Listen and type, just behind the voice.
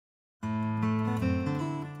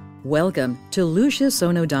Welcome to Lushes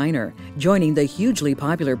Sono Diner, joining the hugely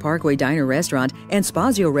popular Parkway Diner restaurant and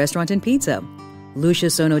Spazio restaurant and pizza.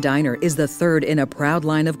 Lushes Sono Diner is the third in a proud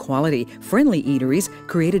line of quality, friendly eateries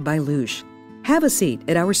created by Lush. Have a seat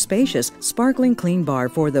at our spacious, sparkling clean bar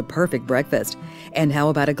for the perfect breakfast. And how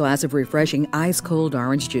about a glass of refreshing ice-cold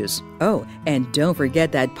orange juice? Oh, and don't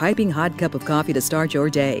forget that piping hot cup of coffee to start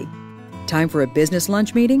your day. Time for a business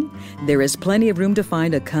lunch meeting? There is plenty of room to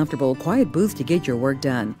find a comfortable, quiet booth to get your work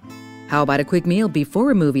done. How about a quick meal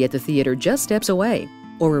before a movie at the theater just steps away?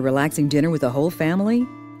 Or a relaxing dinner with the whole family?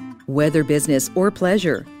 Whether business or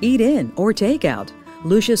pleasure, eat in or take out,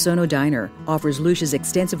 Lushes Sono Diner offers Lush's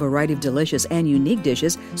extensive variety of delicious and unique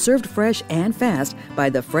dishes served fresh and fast by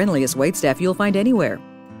the friendliest waitstaff you'll find anywhere.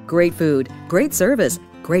 Great food, great service,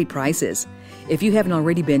 great prices. If you haven't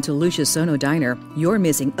already been to Lushes Sono Diner, you're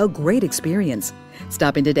missing a great experience.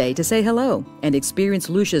 Stop in today to say hello and experience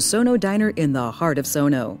Lushes Sono Diner in the heart of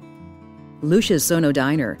Sono. Lushes Sono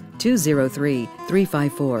Diner,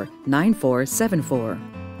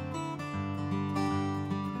 203-354-9474.